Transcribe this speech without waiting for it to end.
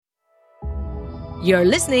You're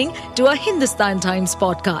listening to a Hindustan Times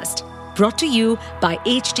podcast brought to you by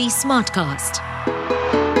HT Smartcast.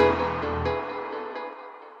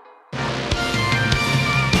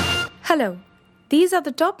 Hello, these are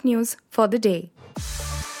the top news for the day.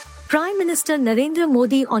 Prime Minister Narendra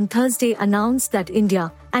Modi on Thursday announced that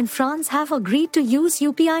India and France have agreed to use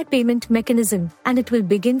UPI payment mechanism and it will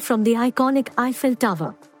begin from the iconic Eiffel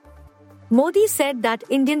Tower. Modi said that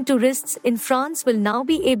Indian tourists in France will now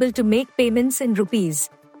be able to make payments in rupees.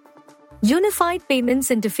 Unified Payments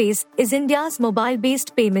Interface is India's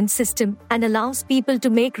mobile-based payment system and allows people to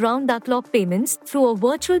make round-the-clock payments through a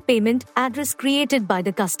virtual payment address created by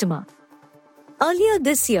the customer. Earlier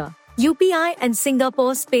this year, UPI and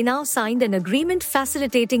Singapore's PayNow signed an agreement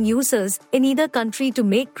facilitating users in either country to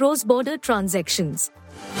make cross-border transactions.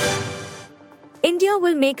 India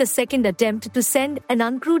will make a second attempt to send an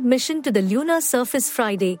uncrewed mission to the lunar surface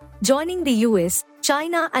Friday, joining the US,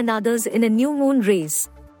 China and others in a new moon race.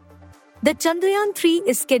 The Chandrayaan-3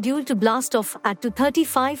 is scheduled to blast off at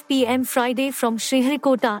 2:35 p.m. Friday from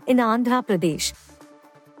Sriharikota in Andhra Pradesh.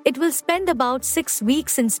 It will spend about 6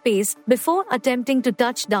 weeks in space before attempting to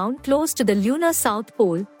touch down close to the lunar South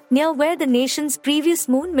Pole, near where the nation's previous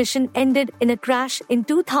moon mission ended in a crash in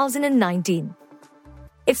 2019.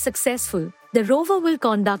 If successful, the rover will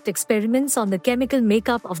conduct experiments on the chemical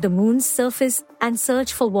makeup of the moon's surface and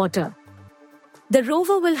search for water. The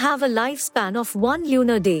rover will have a lifespan of 1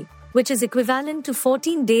 lunar day, which is equivalent to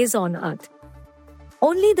 14 days on Earth.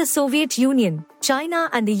 Only the Soviet Union, China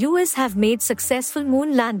and the US have made successful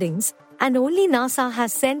moon landings, and only NASA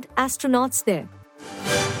has sent astronauts there.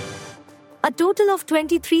 A total of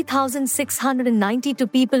 23,692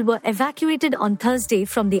 people were evacuated on Thursday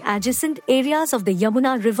from the adjacent areas of the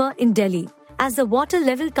Yamuna River in Delhi, as the water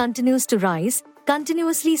level continues to rise,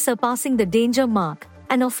 continuously surpassing the danger mark,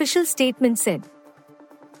 an official statement said.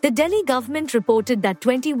 The Delhi government reported that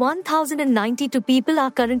 21,092 people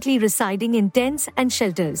are currently residing in tents and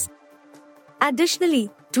shelters.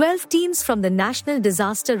 Additionally, 12 teams from the National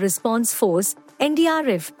Disaster Response Force,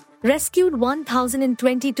 NDRF, rescued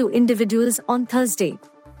 1,022 individuals on Thursday.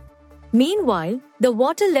 Meanwhile, the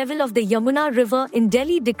water level of the Yamuna River in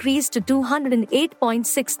Delhi decreased to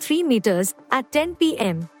 208.63 meters at 10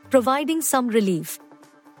 p.m., providing some relief.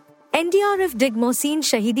 NDRF Dig Mohsin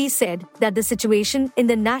Shahidi said that the situation in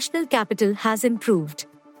the national capital has improved.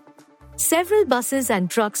 Several buses and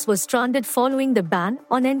trucks were stranded following the ban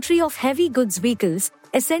on entry of heavy goods vehicles.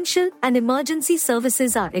 Essential and emergency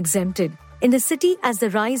services are exempted in the city as the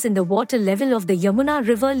rise in the water level of the Yamuna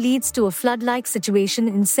River leads to a flood-like situation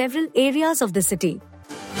in several areas of the city.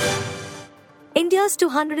 India's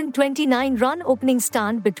 229-run opening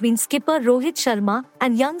stand between skipper Rohit Sharma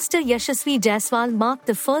and youngster Yashasvi Jaiswal marked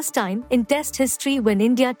the first time in Test history when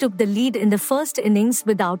India took the lead in the first innings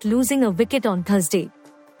without losing a wicket on Thursday.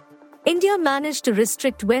 India managed to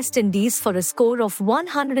restrict West Indies for a score of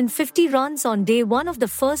 150 runs on day one of the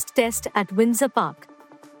first Test at Windsor Park.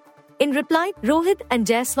 In reply, Rohit and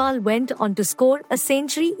Jaiswal went on to score a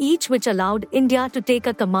century each, which allowed India to take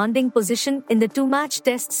a commanding position in the two-match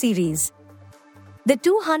Test series. The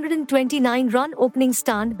 229-run opening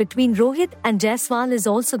stand between Rohit and Jaiswal is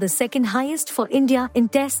also the second highest for India in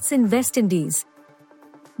Tests in West Indies.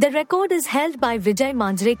 The record is held by Vijay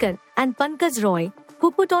Manjrekar and Pankaj Roy, who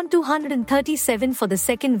put on 237 for the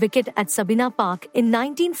second wicket at Sabina Park in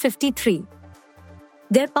 1953.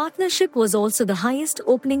 Their partnership was also the highest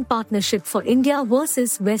opening partnership for India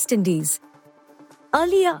versus West Indies.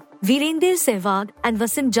 Earlier, Virender Sehwag and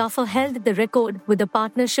Wasim Jaffer held the record with a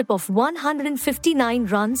partnership of 159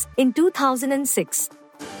 runs in 2006.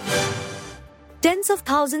 Tens of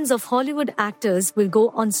thousands of Hollywood actors will go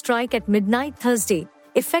on strike at midnight Thursday,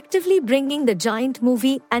 effectively bringing the giant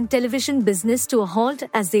movie and television business to a halt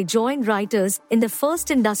as they join writers in the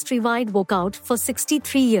first industry-wide walkout for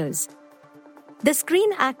 63 years. The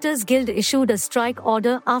Screen Actors Guild issued a strike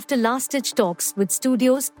order after last-ditch talks with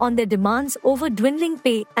studios on their demands over dwindling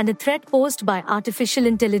pay and a threat posed by artificial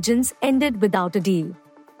intelligence ended without a deal.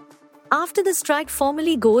 After the strike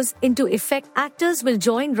formally goes into effect, actors will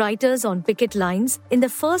join writers on picket lines in the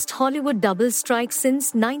first Hollywood double strike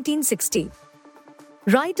since 1960.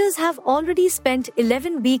 Writers have already spent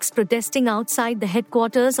 11 weeks protesting outside the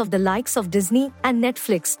headquarters of the likes of Disney and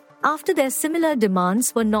Netflix after their similar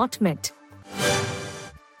demands were not met.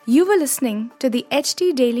 You were listening to the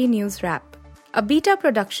HT Daily News Wrap, a beta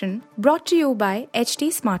production brought to you by HT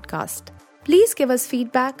Smartcast. Please give us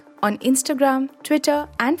feedback on Instagram, Twitter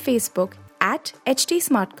and Facebook at HT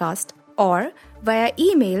Smartcast or via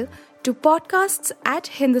email to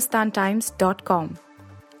podcasts@hindustantimes.com.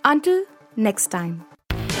 Until next time.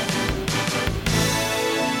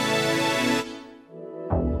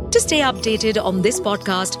 To stay updated on this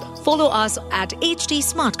podcast, follow us at HT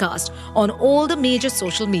Smartcast on all the major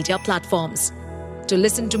social media platforms. To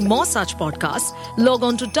listen to more such podcasts, log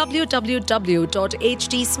on to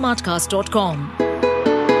www.htsmartcast.com.